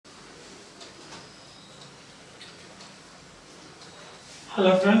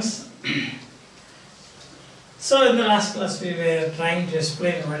Hello friends. So in the last class we were trying to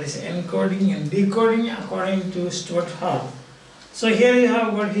explain what is encoding and decoding according to Stuart. So here you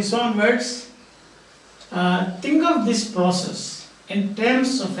have got his own words. Think of this process in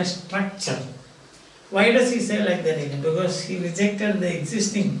terms of a structure. Why does he say like that again? Because he rejected the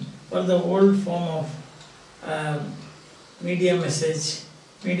existing or the old form of media message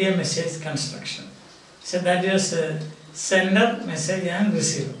construction. So that is sender, message and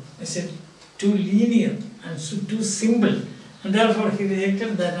receiver. Is it too linear and too simple? And therefore he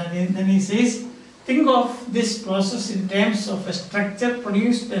rejected that, and then he says, think of this process in terms of a structure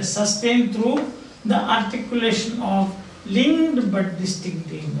produced and sustained through the articulation of linked but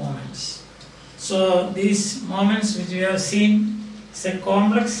distinctive moments. So these moments which we have seen is a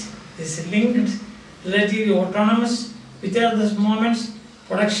complex, is linked, relatively autonomous. Which are those moments?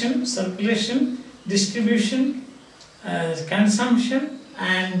 Production, circulation, distribution, consumption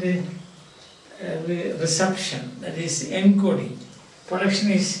and reception, that is encoding.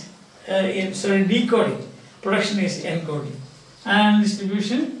 Production is decoding. Production is encoding, and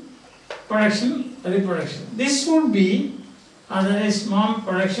distribution, production, reproduction. This would be otherwise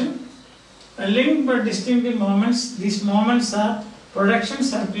production, linked but distinctive moments. These moments are production,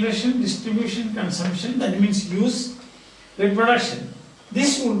 circulation, distribution, consumption. That means use, reproduction.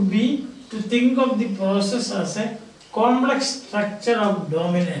 This would be to think of the process as a complex structure of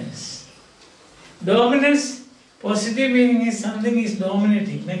dominance. Dominance, positive meaning is something is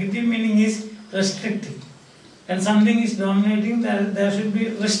dominating, negative meaning is restrictive. And something is dominating, there should be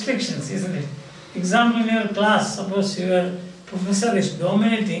restrictions, isn't it? Example, in your class, suppose your professor is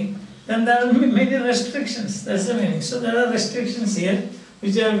dominating, then there will be many restrictions, that's the meaning. So there are restrictions here,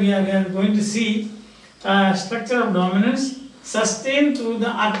 which we are going to see. Structure of dominance, sustained through the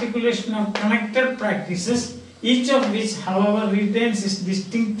articulation of connected practices, each of which, however, retains its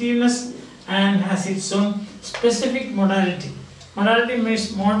distinctiveness and has its own specific modality. Modality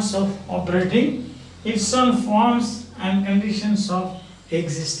means modes of operating, its own forms and conditions of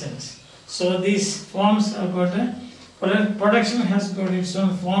existence. So these forms are got production has got its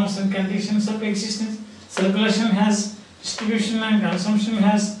own forms and conditions of existence, circulation has, distribution and consumption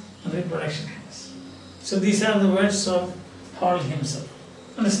has, and reproduction has. So these are the words of Paul himself.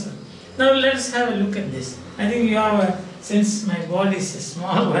 Understand? Now let's have a look at this. I think you have since my board is a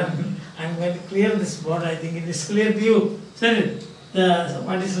small one, I'm going to clear this board. I think it is clear to you. So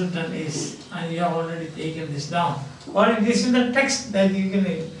what is written is, and you have already taken this down. Or it is in the text that you can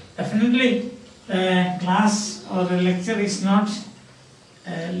definitely class or a lecture is not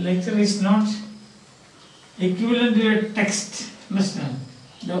equivalent to a text. Understand?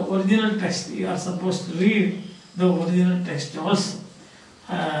 The original text, you are supposed to read the original text also.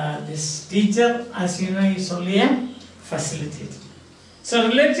 This teacher, as you know, is only a facilitator. So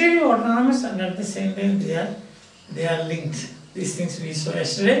relatively autonomous, and at the same time they are linked. These things we saw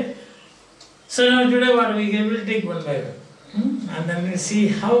yesterday. So now today what we will take one by one, and then we'll see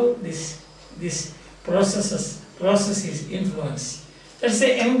how this process is influenced. Let's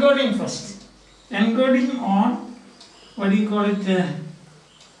say encoding first. Encoding on, what do you call it?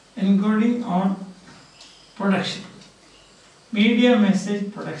 Encoding on production. Media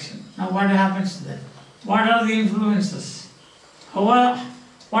message production. Now what happens to that? What are the influences? What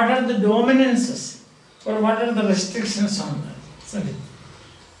are the dominances? Or what are the restrictions on that?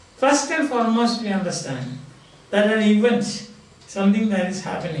 First and foremost, we understand that an event, something that is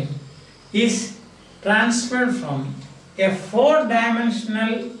happening, is transferred from a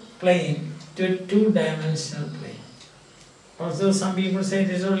 4-dimensional plane to a 2-dimensional plane. Also some people say it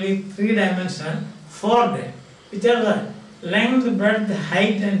is only 3-dimensional, 4-dimensional, which are the length, breadth,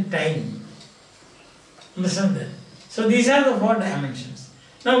 height and time. Understand that? So these are the 4 dimensions.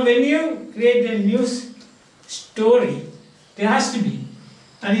 Now when you create a new story, there has to be,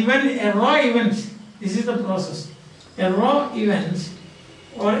 and even a raw event, this is the process, a raw event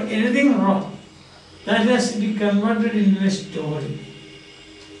or anything raw, that has to be converted into a story.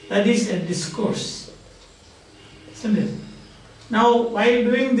 That is a discourse. Isn't it? Now while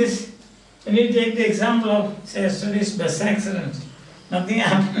doing this, when you take the example of, say, yesterday's bus accident, nothing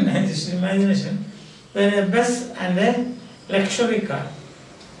happened, just imagination, when a bus and a luxury car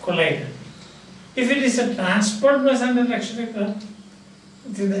collided. If it is a transport bus and a luxury car,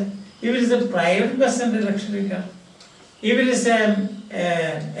 if it is a private bus and a luxury car, if it is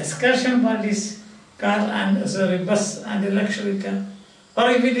a excursion party's car and bus and a luxury car,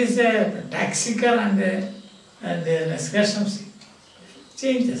 or if it is a taxi car and an excursion,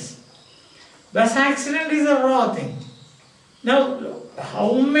 changes. Bus accident is a raw thing. Now,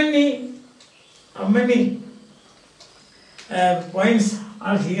 how many points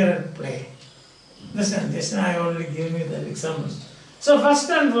are here at play. Listen, this I already given you the examples. So first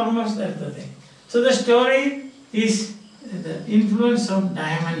and foremost, that's the thing. So the story is the influence of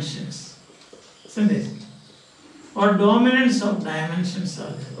dimensions, isn't it? Or dominance of dimensions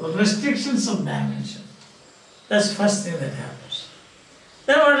or restrictions of dimension. That's first thing that happens.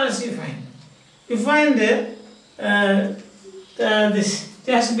 Then what else you find? You find this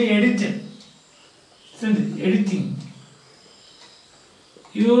it has to be edited, isn't it? Editing.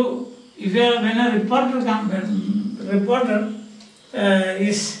 When a reporter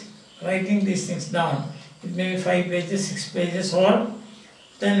is writing these things down, it may be 5 pages, 6 pages, or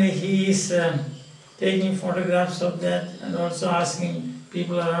then he is taking photographs of that and also asking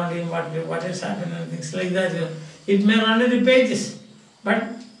people around him what has happened and things like that. It may run into pages, but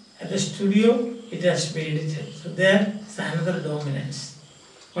at the studio it has to be edited. So there is another dominance,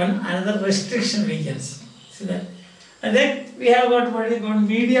 another restriction we can see that. And then we have got what is called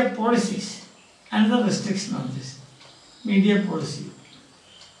media policies, another restriction on this. Media policy.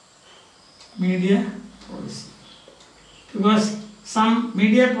 Because some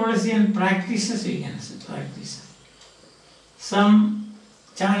media policy and practices, we can say practices. Some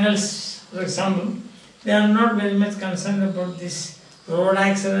channels, for example, they are not very much concerned about this road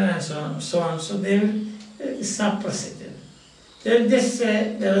accident and so on. So they will suppress it. They will just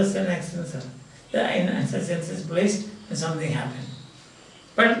say there was an accident in such and such place and something happened.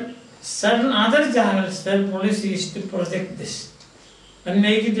 But certain other channels, their policy is to project this and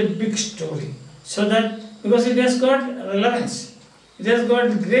make it a big story. So that, because it has got relevance, it has got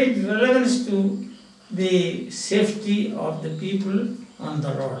great relevance to the safety of the people on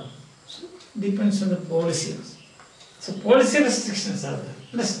the road. So it depends on the policies. So policy restrictions are there,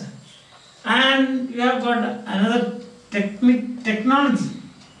 understand? And you have got another technology,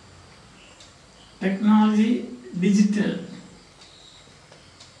 digital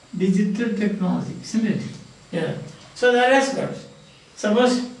technology, isn't it? Yeah. So that has got,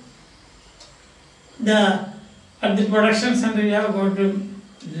 suppose at the production center you have got the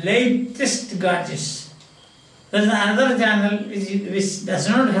latest gadgets. There is another channel which does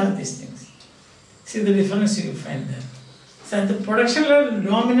not have these things. See the difference you find there. So at the production level,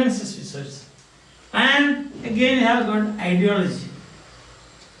 dominance is research. And again you have got ideology.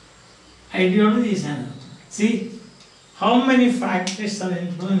 Ideology is another. See how many factors are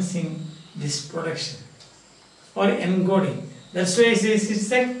influencing this production or encoding. That's why it says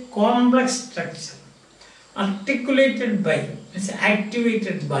it's a complex structure. Articulated by, it's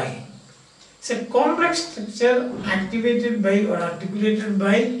activated by. It's a complex structure activated by or articulated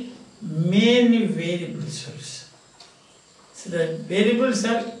by many variables. So the variables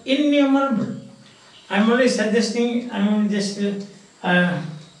are innumerable. I'm only suggesting, I'm only just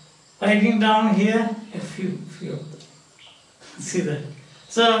writing down here a few. See that?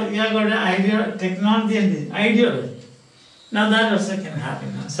 So you have got an idea, technology and the ideology. Now that also can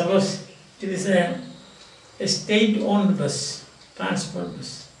happen. Now, suppose it is a state-owned bus, transport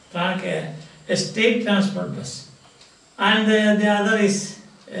bus, a state transport bus, and the other is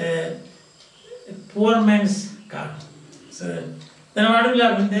a poor man's car. So then what will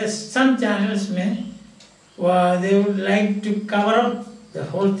happen? There's some channels they would like to cover up the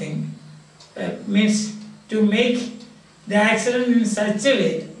whole thing. Means to make the accident in such a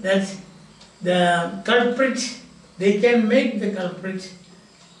way that the culprit, they can make the culprit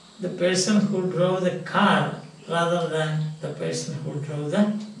the person who drove the car rather than the person who drove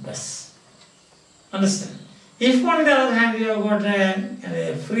the bus. Understand? If on the other hand you have got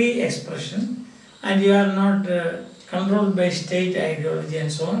a free expression and you are not controlled by state ideology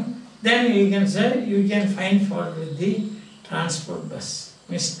and so on, then you can say you can find fault with the transport bus,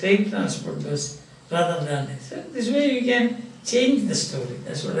 means state transport bus rather than this. So this way you can change the story.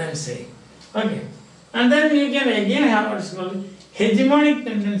 That's what I am saying. Okay. And then you can again have what's called hegemonic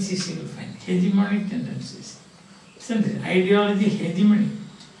tendencies. You will find hegemonic tendencies. Isn't it? Ideology, hegemony.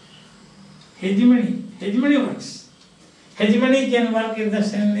 Hegemony works. Hegemony can work in the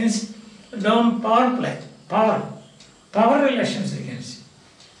sense down power play, power relations you can see.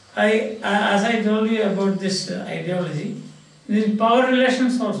 As I told you about this ideology, the power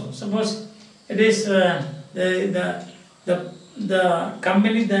relations also. Suppose it is the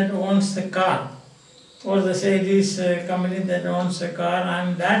company that owns the car, or the say it is a company that owns a car,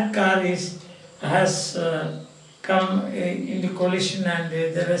 and that car has come into collision and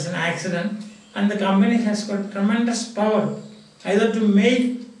there is an accident, and the company has got tremendous power either to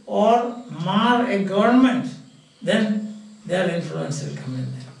make or mar a government, then their influence will come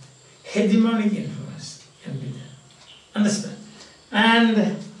in there. Hegemonic influence can be there. Understand?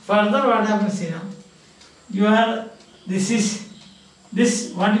 And further what happens, you are when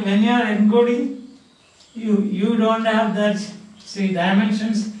you are encoding, you don't have that, see,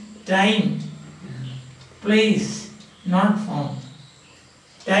 dimensions, time, place, not form.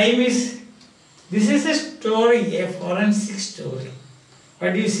 Time is, this is a story, a forensic story.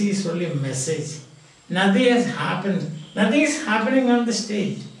 What you see is only a message. Nothing has happened. Nothing is happening on the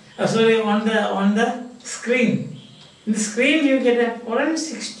stage. On the screen. In the screen you get a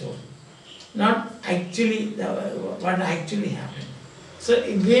forensic story, not actually what actually happened. So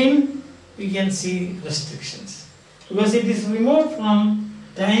again we can see restrictions because it is removed from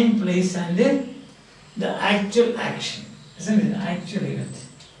time, place, and the actual action, isn't it? Actual event,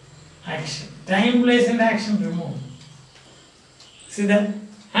 action, time, place, and action removed. See that,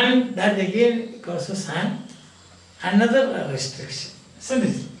 and that again causes another restriction, isn't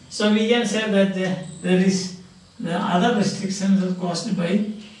it? So we can say that there is the other restrictions are caused by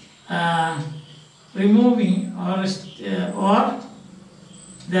removing or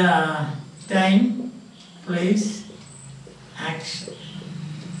the time, place, action.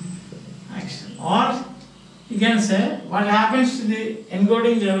 Or you can say what happens to the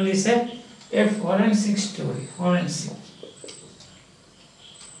encoding level is a forensic story. Forensic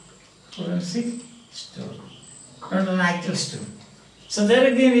story, not an actual story. So there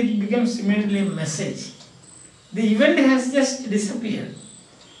again it becomes immediately a message. The event has just disappeared.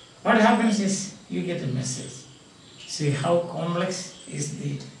 What happens is you get a message. See how complex is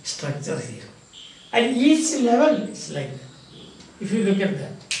the structure here. At each level it's like that. If you look at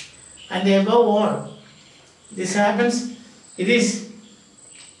that. And above all, this happens, it is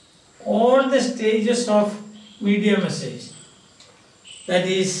all the stages of media message. That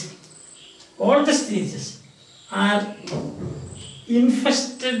is, all the stages are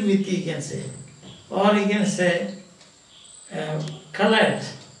infested with, you can say, or you can say colored,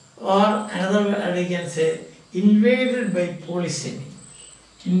 or another word you can say invaded by polysemy.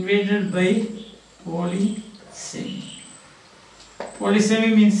 Invaded by polysemy.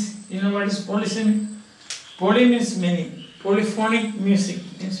 Polysemy means, you know what is polysemy? Poly means many. Polyphonic music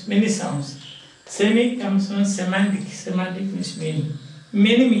means many sounds. Semi comes from semantic. Semantic means meaning.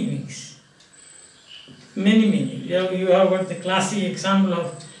 Many meanings. Many meanings. You have got the classic example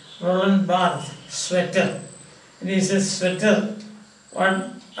of Roland Barthes, sweater. It is a sweater.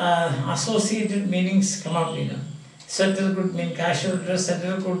 What associated meanings come up, you know. Sweater could mean casual dress,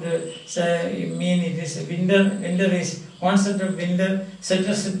 sweater could mean it is a winter, winter is one set of winter,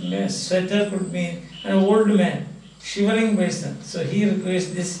 sweater could mean an old man, shivering person. So he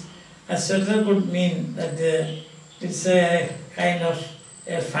requires this, a sweater could mean that it's a kind of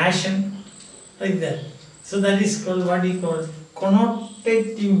a fashion, like that. So that is called what we call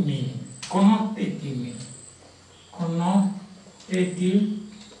connotative meaning. Connotative meaning. Connotative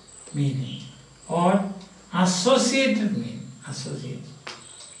meaning. Or associated meaning.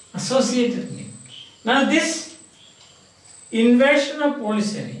 Associated meaning. Now this inversion of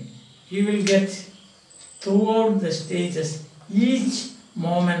polysemy you will get throughout the stages, each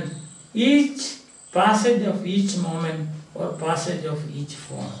moment, each passage of each moment or passage of each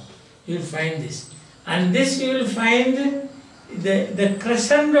form. You will find this. And this you will find the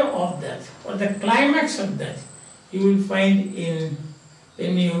crescendo of that or the climax of that you will find in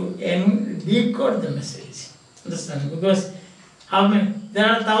when you decode the message. Understand? Because how many? There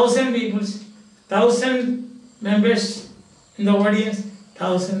are 1,000 people, 1,000 members in the audience,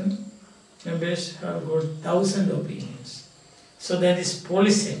 1,000 members have got 1,000 opinions. So that is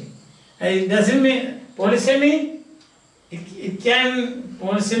polysemy. It doesn't mean polysemy.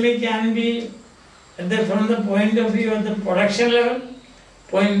 Polysemy can be from the point of view of the production level.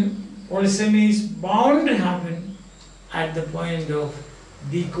 Polysemy is bound to happen at the point of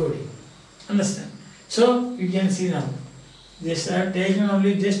decoding. Understand? So you can see now, this I have taken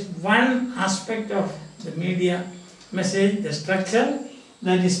only just one aspect of the media message, the structure,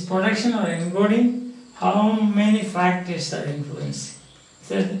 that is production or encoding, how many factors are influencing.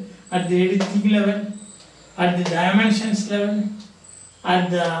 So at the editing level, at the dimensions level, at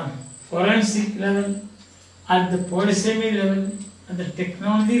the forensic level, at the polysemy level, at the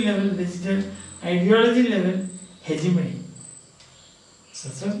technology level, digital ideology level, hegemony.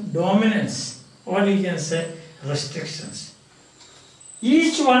 So dominance, or you can say restrictions.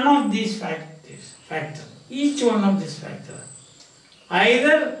 Each one of these factors,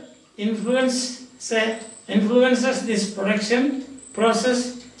 either influences this production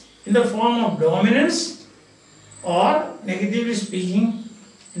process in the form of dominance, or negatively speaking,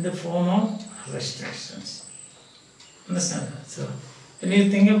 in the form of restrictions. Understand that? So when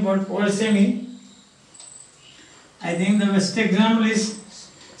you think about polysemy, I think the best example is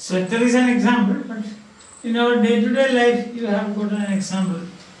sweater is an example, but In our day-to-day life, you have got an example.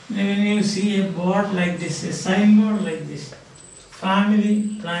 When you see a board like this, a signboard like this,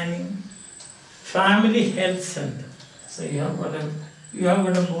 family planning, family health center. So you have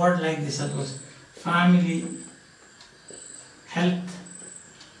got a board like this, suppose family health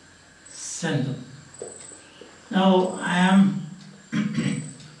center. Now I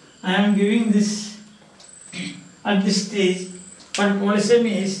am giving this at this stage, but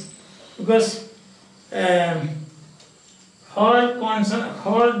polysemy is because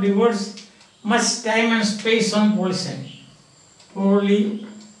whole devotes much time and space on polysemy.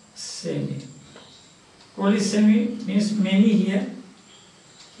 Polysemy. Polysemy means many here.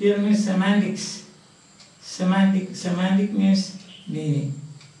 Here means semantics. Semantic means meaning.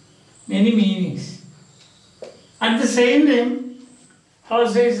 Many meanings. At the same time, how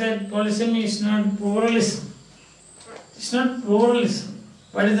says that polysemy is not pluralism. It's not pluralism.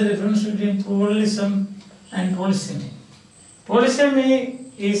 What is the difference between pluralism and polysemy? Polysemy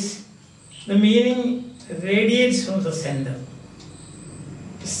is the meaning radiates from the sender.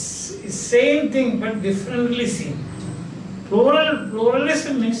 It's same thing but differently seen.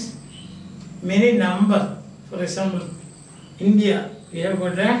 Pluralism means many number. For example, India, we have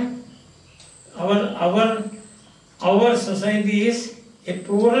got our society is a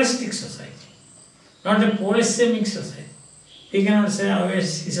pluralistic society, not a polysemic society. We cannot say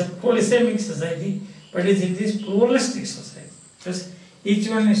ours is a polysemic society, but it is pluralistic society. Because each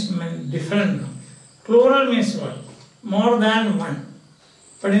one is different. Plural means what? More than one.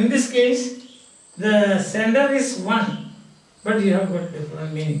 But in this case, the sender is one, but you have got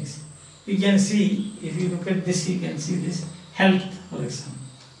different meanings. You can see, if you look at this, you can see this health, for example.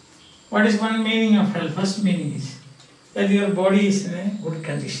 What is one meaning of health? First meaning is that your body is in a good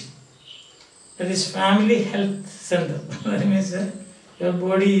condition. That is family health center. That means your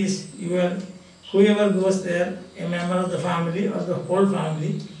body is whoever goes there, a member of the family or the whole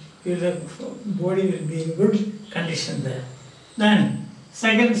family, your body will be in good condition there. Then,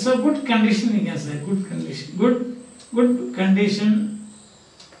 second, so good condition you can say, good condition. Good condition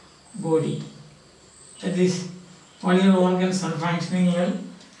body. That is, all your organs are functioning well,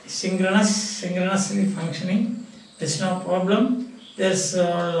 synchronously functioning. There's no problem. There's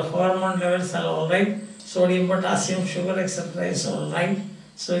hormone levels are all right. Sodium, potassium, sugar, etc. is all right.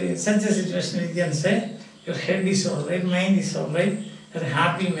 So in such a situation, you can say your head is all right, mind is all right. You're a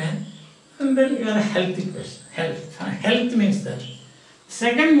happy man, and then you are a healthy person. Health means that.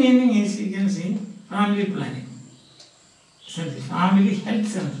 Second meaning is you can see family planning. Family health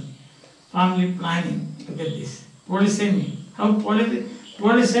center. Family planning. Look at this. Polysemy. How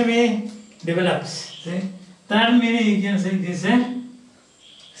polysemy develops. See? Third meaning you can say this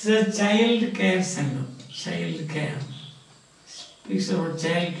is a child care center. Child care. Speaks about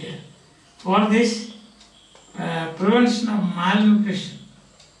child care. For this, prevention of malnutrition.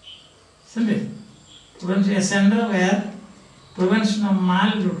 Isn't it? Prevention, a center where prevention of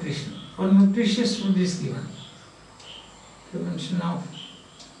malnutrition or nutritious food is given. Prevention of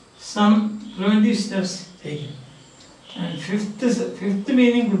some preventive steps taken. And fifth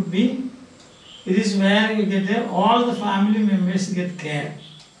meaning would be, it is where you get all the family members get care.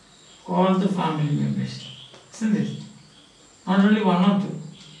 All the family members. Isn't it? Not only one or two.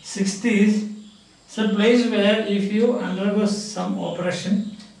 Sixth is, it's a place where if you undergo some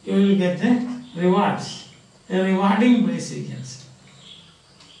operation, you will get the rewards. A rewarding place you can say.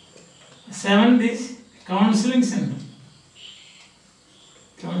 Seventh is counseling center.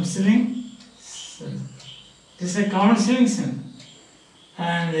 Counseling center. It is a counseling center.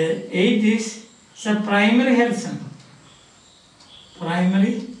 And eighth is, it's a primary health center.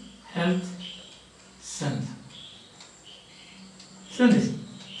 Primary health center. So this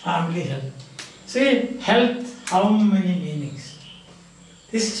family health. See, health, how many meanings?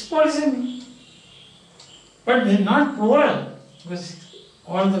 This is polysemy. But they are not plural, because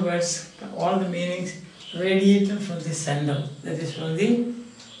all the words, all the meanings radiated from the sender, that is from the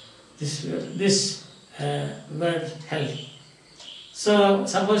this word health. So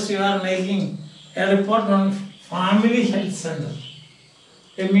suppose you are making a report on family health center,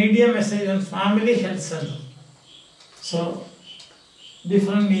 a media message on family health center. So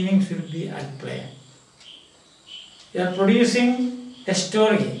different meanings will be at play. You are producing a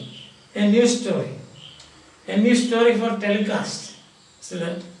story, a news story for telecast. So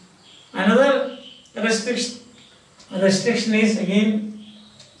that another restriction is again,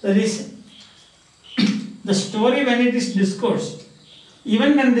 that is the story when it is discoursed.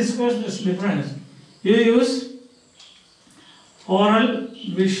 Even when discourse is different, you use oral,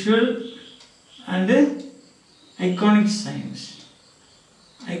 visual and iconic signs.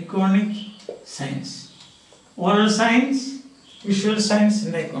 Iconic signs. oral signs, visual signs,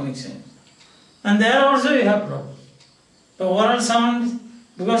 and iconic signs. And there also you have problem. The oral sound,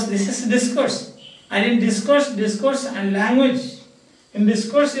 because this is discourse. And in discourse and language. In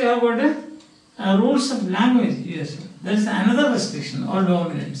discourse you have got rules of language. Yes. There is another restriction or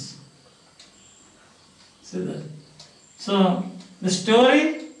dominance. See that. So the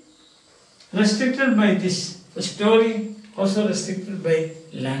story restricted by this. The story also restricted by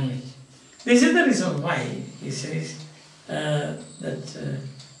language. This is the reason why he says that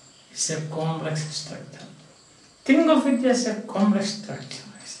it's a complex structure. Think of it as a complex structure.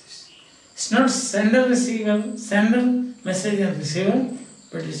 It's not sender message and receiver,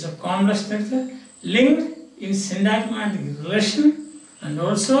 but it's a complex structure linked in syntagmatic relation, and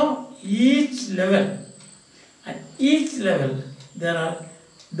also each level. At each level there are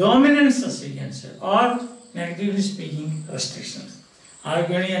dominances, you can say, or negatively speaking restrictions. I have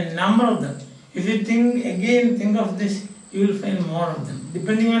given a number of them. If you think of this, you will find more of them,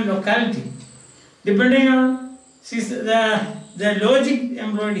 depending on locality, depending on the logic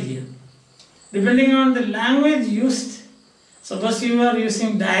employed here, depending on the language used. Suppose you are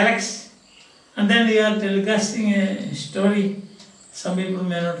using dialects and then you are telecasting a story, some people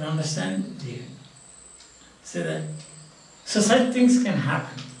may not understand you. See that? So such things can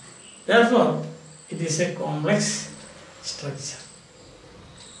happen. Therefore, it is a complex structure.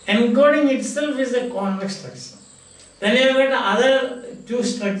 Encoding itself is a complex structure. Then you have got other two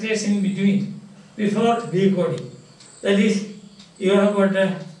structures in between before decoding. That is, you have got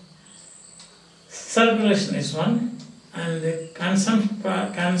a circulation is one, and the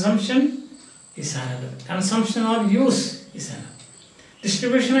consumption is another. Consumption or use is another.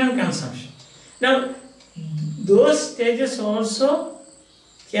 Distribution and consumption. Now, those stages also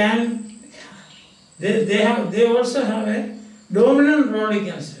can, they also have a dominant role,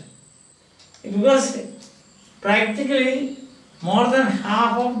 you can say. Because practically more than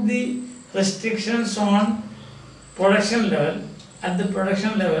half of the restrictions on production level, at the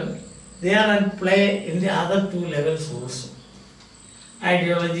production level, they are at play in the other two levels also.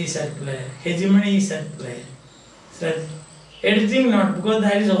 Ideology is at play, hegemony is at play. So editing not, because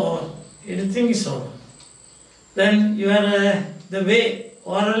that is over. Editing is over. Then you are the way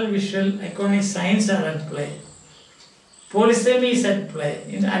oral, visual, iconic signs are at play. Polysemy is at play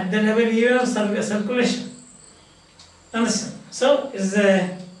at the level even of circulation. Understand? So it's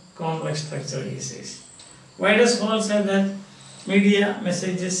a complex structure, he says. Why does Paul say that media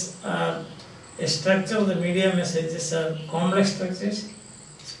messages are a structure of the media messages are complex structures?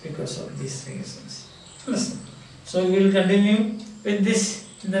 It's because of these reasons. Understand? So we will continue with this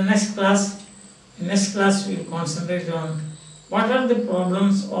in the next class. In next class we will concentrate on what are the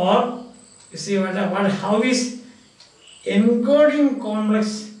problems, or you see how is encoding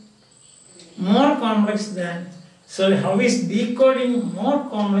complex, more complex than, how is decoding more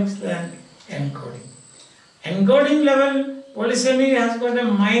complex than encoding. Encoding level, polysemy has got a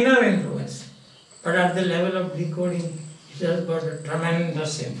minor influence, but at the level of decoding, it has got a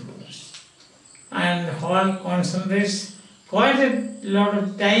tremendous influence. And Hall concentrates quite a lot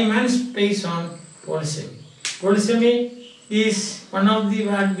of time and space on polysemy. Polysemy is one of the,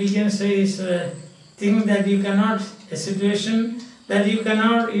 what we can say, is a thing that you cannot, a situation that you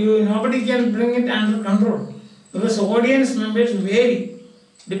cannot, nobody can bring it under control, because audience members vary.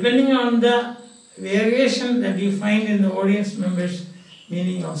 Depending on the variation that you find in the audience members,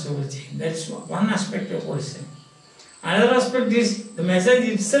 meaning also will change. That is one aspect of polysemy. Another aspect is the message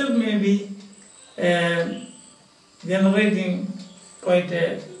itself may be generating quite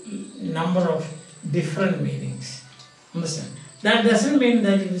a number of different meanings. Understand? That doesn't mean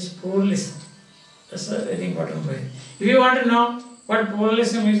that it is pluralism. That's a very important point. If you want to know what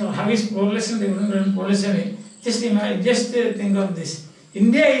pluralism is or how is pluralism different from polysemy, just think of this.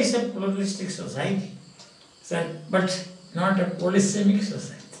 India is a pluralistic society, but not a polysemic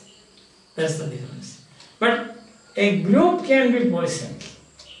society. That's the difference. But a group can be polysemic.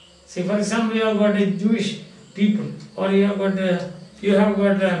 See, for example, you have got a Jewish people, or you have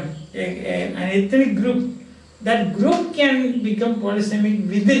got an ethnic group. That group can become polysemic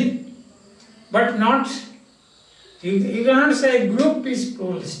within, but not. You cannot say a group is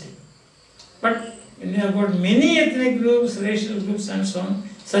pluralistic. But when you have got many ethnic groups, racial groups, and so on,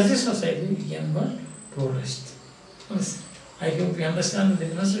 such a society we can call pluralist. I hope you understand the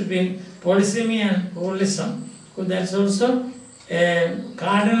difference between polysemy and pluralism, because that's also a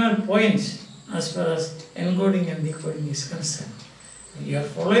cardinal point as far as encoding and decoding is concerned. You are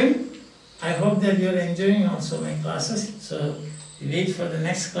following. I hope that you are enjoying also my classes. So wait for the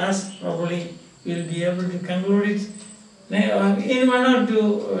next class. Probably we will be able to conclude it in 1 or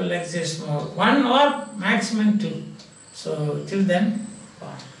 2 lectures more, 1 or maximum 2. So till then